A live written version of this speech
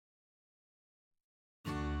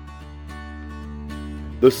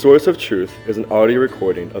The Source of Truth is an audio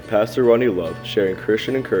recording of Pastor Ronnie Love sharing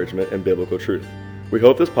Christian encouragement and biblical truth. We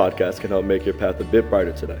hope this podcast can help make your path a bit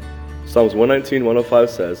brighter today. Psalms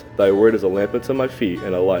 119:105 says, "Thy word is a lamp unto my feet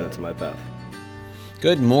and a light unto my path."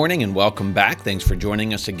 Good morning and welcome back. Thanks for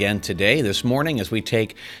joining us again today, this morning, as we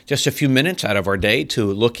take just a few minutes out of our day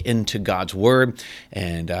to look into God's Word.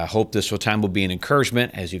 And I hope this time will be an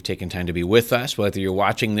encouragement as you've taken time to be with us. Whether you're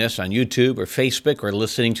watching this on YouTube or Facebook or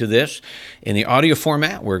listening to this in the audio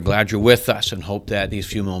format, we're glad you're with us and hope that these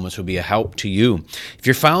few moments will be a help to you. If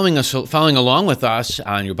you're following along with us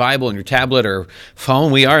on your Bible and your tablet or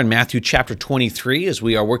phone, we are in Matthew chapter 23 as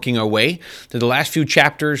we are working our way to the last few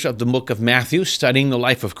chapters of the book of Matthew, studying the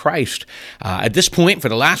life of Christ. At this point, for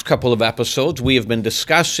the last couple of episodes, we have been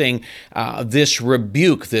discussing this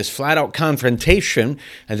rebuke, this flat-out confrontation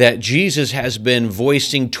that Jesus has been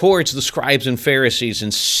voicing towards the scribes and Pharisees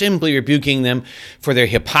and simply rebuking them for their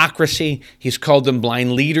hypocrisy. He's called them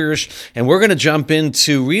blind leaders. And we're going to jump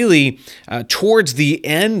into really towards the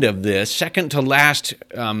end of this, second to last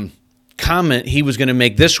comment he was going to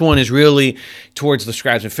make. This one is really towards the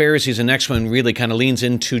scribes and Pharisees. The next one really kind of leans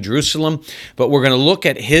into Jerusalem. But we're going to look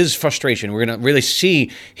at his frustration. We're going to really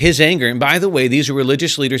see his anger. And by the way, these are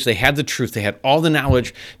religious leaders. They had the truth. They had all the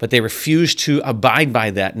knowledge, but they refused to abide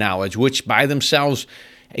by that knowledge, which by themselves,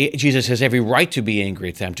 Jesus has every right to be angry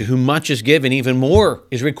at them. To whom much is given, even more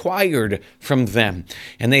is required from them.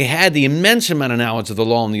 And they had the immense amount of knowledge of the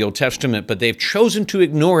law in the Old Testament, but they've chosen to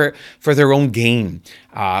ignore it for their own gain,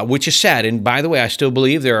 which is sad. And by the way, I still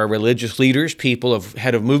believe there are religious leaders, people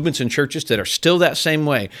head of movements and churches that are still that same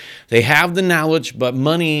way. They have the knowledge, but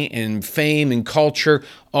money and fame and culture,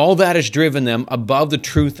 all that has driven them above the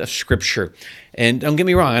truth of Scripture. And don't get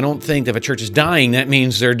me wrong, I don't think that if a church is dying, that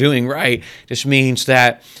means they're doing right. It just means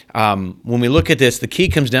that when we look at this, the key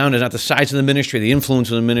comes down to not the size of the ministry, the influence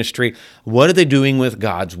of the ministry. What are they doing with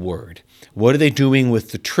God's Word? What are they doing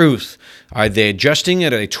with the truth? Are they adjusting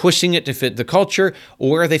it? Are they twisting it to fit the culture?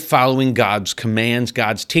 Or are they following God's commands,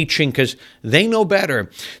 God's teaching? Because they know better.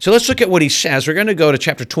 So let's look at what he says. We're going to go to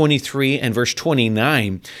chapter 23 and verse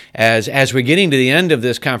 29. As we're getting to the end of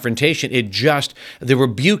this confrontation, the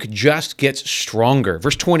rebuke just gets stronger.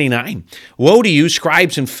 Verse 29, "Woe to you,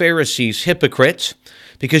 scribes and Pharisees, hypocrites!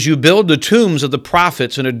 Because you build the tombs of the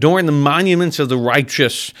prophets and adorn the monuments of the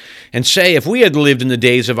righteous, and say, if we had lived in the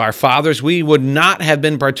days of our fathers, we would not have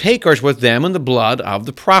been partakers with them in the blood of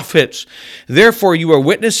the prophets. Therefore you are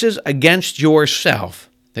witnesses against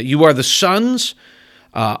yourself, that you are the sons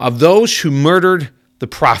of those who murdered the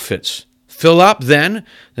prophets. Fill up, then,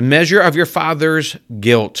 the measure of your father's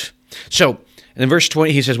guilt." So, and in verse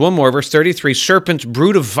 20, he says one more, verse 33, "Serpents,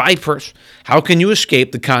 brood of vipers, how can you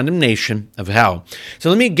escape the condemnation of hell?" So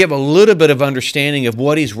let me give a little bit of understanding of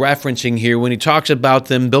what he's referencing here when he talks about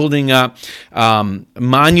them building up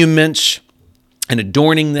monuments and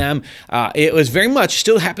adorning them. It was very much,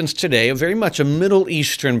 still happens today, very much a Middle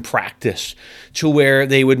Eastern practice to where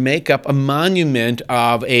they would make up a monument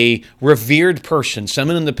of a revered person,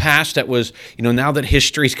 someone in the past that was, now that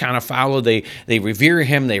history's kind of followed, they revere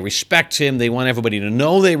him, they respect him, they want everybody to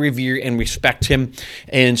know they revere and respect him,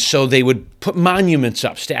 and so they would put monuments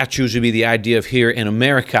up. Statues would be the idea of here in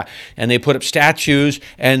America, and they put up statues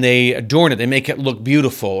and they adorn it, they make it look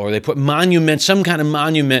beautiful, or they put monuments, some kind of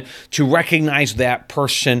monument to recognize that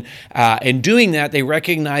person. In doing that, they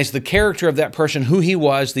recognize the character of that person, who he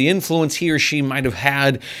was, the influence he or she might have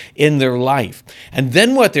had in their life. And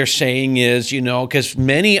then what they're saying is, because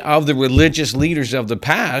many of the religious leaders of the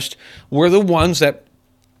past were the ones that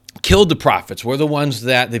killed the prophets, were the ones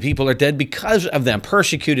that the people are dead because of them,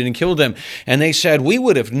 persecuted and killed them. And they said, we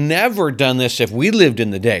would have never done this if we lived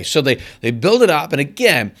in the day. So they build it up. And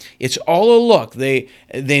again, it's all a look. They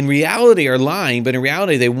in reality are lying, but in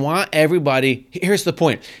reality, they want everybody. Here's the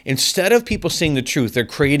point. Instead of people seeing the truth, they're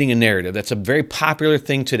creating a narrative. That's a very popular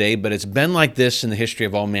thing today, but it's been like this in the history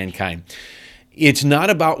of all mankind. It's not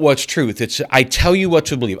about what's truth. It's I tell you what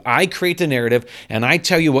to believe. I create the narrative, and I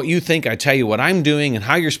tell you what you think. I tell you what I'm doing and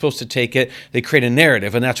how you're supposed to take it. They create a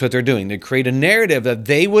narrative, and that's what they're doing. They create a narrative that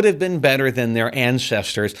they would have been better than their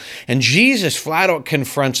ancestors. And Jesus flat out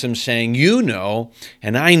confronts them saying, you know,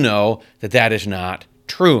 and I know that is not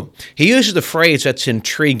true. He uses the phrase that's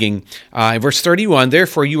intriguing. Verse 31,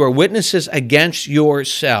 "Therefore you are witnesses against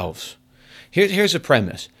yourselves." Here's the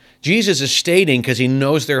premise. Jesus is stating, because he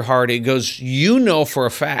knows their heart, he goes, you know for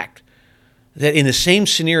a fact that in the same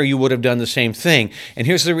scenario you would have done the same thing. And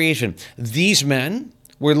here's the reason. These men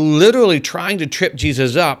were literally trying to trip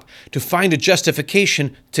Jesus up to find a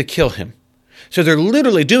justification to kill him. So they're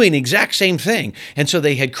literally doing the exact same thing. And so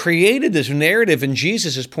they had created this narrative, and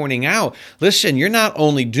Jesus is pointing out, listen, you're not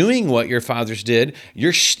only doing what your fathers did,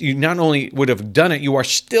 you not only would have done it, you are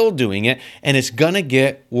still doing it, and it's going to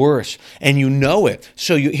get worse. And you know it.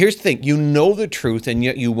 So here's the thing. You know the truth, and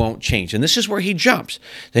yet you won't change. And this is where he jumps.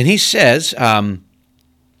 Then he says,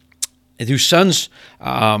 through sons,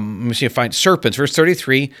 let me see if I find serpents, verse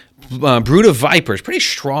 33, brood of vipers, pretty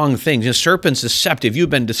strong things. Serpents, deceptive.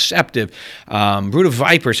 You've been deceptive. Brood of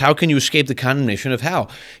vipers, how can you escape the condemnation of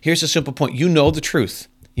hell? Here's a simple point. You know the truth.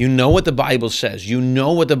 You know what the Bible says. You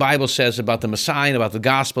know what the Bible says about the Messiah, and about the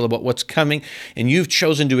gospel, about what's coming, and you've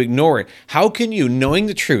chosen to ignore it. How can you, knowing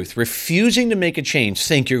the truth, refusing to make a change,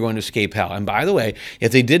 think you're going to escape hell? And by the way,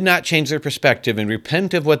 if they did not change their perspective and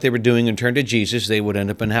repent of what they were doing and turn to Jesus, they would end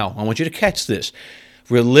up in hell. I want you to catch this.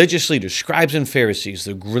 Religious leaders, scribes and Pharisees,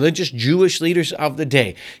 the religious Jewish leaders of the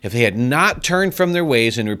day, if they had not turned from their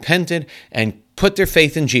ways and repented and put their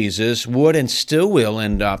faith in Jesus, would and still will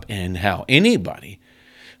end up in hell. Anybody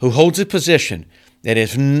who holds a position that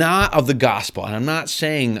is not of the gospel, and I'm not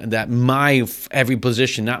saying that every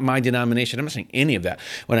position, not my denomination, I'm not saying any of that.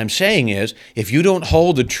 What I'm saying is, if you don't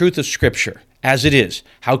hold the truth of Scripture as it is,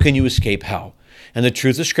 how can you escape hell? And the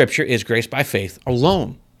truth of Scripture is grace by faith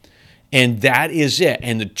alone. And that is it,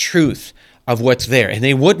 and the truth of what's there. And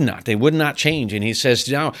they would not change. And he says,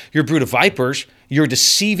 now, you're a brood of vipers, you're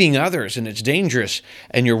deceiving others, and it's dangerous,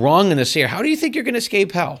 and you're wrong in this area. How do you think you're going to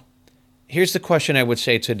escape hell? Here's the question I would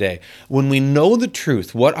say today. When we know the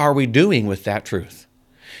truth, what are we doing with that truth?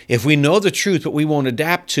 If we know the truth, but we won't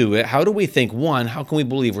adapt to it, how do we think? One, how can we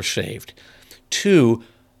believe we're saved? Two,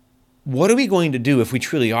 what are we going to do if we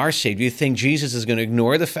truly are saved? Do you think Jesus is going to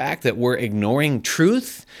ignore the fact that we're ignoring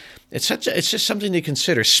truth? It's just something to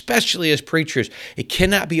consider, especially as preachers. It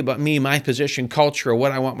cannot be about me, my position, culture, or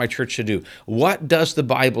what I want my church to do. What does the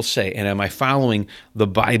Bible say? And am I following the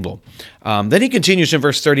Bible? Then he continues in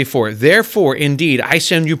verse 34. Therefore, indeed, I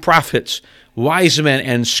send you prophets, wise men,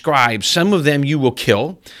 and scribes. Some of them you will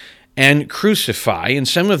kill and crucify, and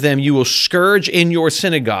some of them you will scourge in your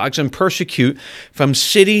synagogues and persecute from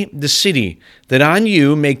city to city, that on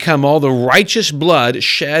you may come all the righteous blood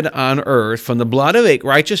shed on earth, from the blood of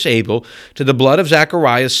righteous Abel to the blood of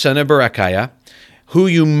Zacharias, son of Berechiah, who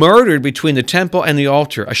you murdered between the temple and the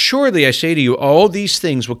altar. Assuredly, I say to you, all these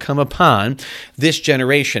things will come upon this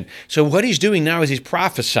generation. So what he's doing now is he's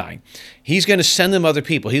prophesying. He's going to send them other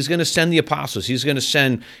people. He's going to send the apostles. He's going to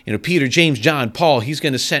send, Peter, James, John, Paul. He's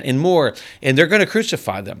going to send, and more, and they're going to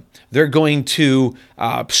crucify them. They're going to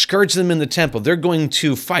scourge them in the temple. They're going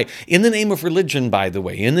to fight in the name of religion, by the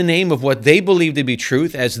way, in the name of what they believe to be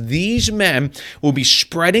truth. As these men will be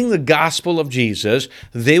spreading the gospel of Jesus,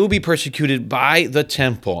 they will be persecuted by the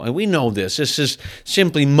temple. And we know this. This is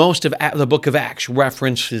simply most of the book of Acts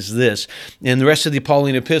references this. And the rest of the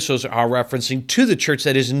Pauline epistles are referencing to the church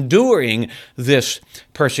that is enduring this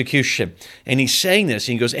persecution. And he's saying this,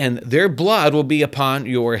 and he goes, and their blood will be upon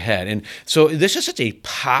your head. And so this is such a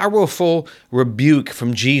powerful rebuke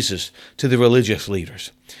from Jesus to the religious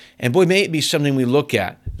leaders. And boy, may it be something we look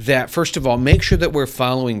at, that first of all, make sure that we're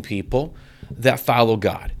following people that follow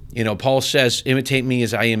God. Paul says, imitate me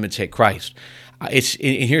as I imitate Christ. And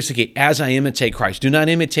here's the key. As I imitate Christ. Do not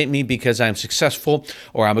imitate me because I'm successful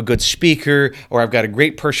or I'm a good speaker or I've got a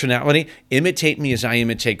great personality. Imitate me as I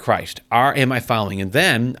imitate Christ. Am I following? And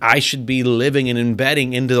then I should be living and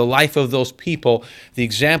embedding into the life of those people the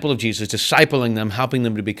example of Jesus, discipling them, helping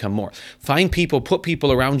them to become more. Find people, put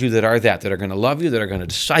people around you that are going to love you, that are going to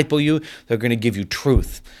disciple you, that are going to give you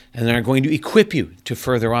truth, and that are going to equip you to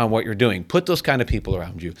further on what you're doing. Put those kind of people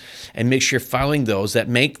around you and make sure you're following those that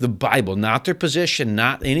make the Bible, not their position,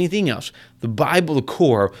 not anything else, the Bible, the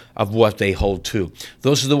core of what they hold to.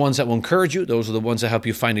 Those are the ones that will encourage you. Those are the ones that help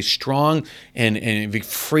you find a strong and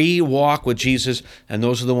free walk with Jesus. And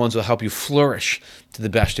those are the ones that will help you flourish to the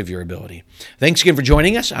best of your ability. Thanks again for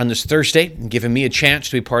joining us on this Thursday and giving me a chance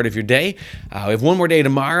to be part of your day. We have one more day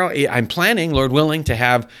tomorrow. I'm planning, Lord willing, to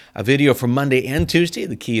have a video for Monday and Tuesday.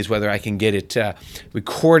 The key is whether I can get it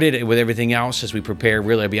recorded with everything else as we prepare.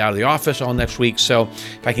 Really, I'll be out of the office all next week. So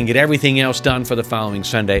if I can get everything else done for the following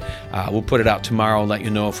Sunday, we'll put it out tomorrow and let you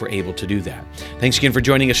know if we're able to do that. Thanks again for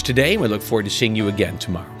joining us today. We look forward to seeing you again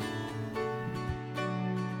tomorrow.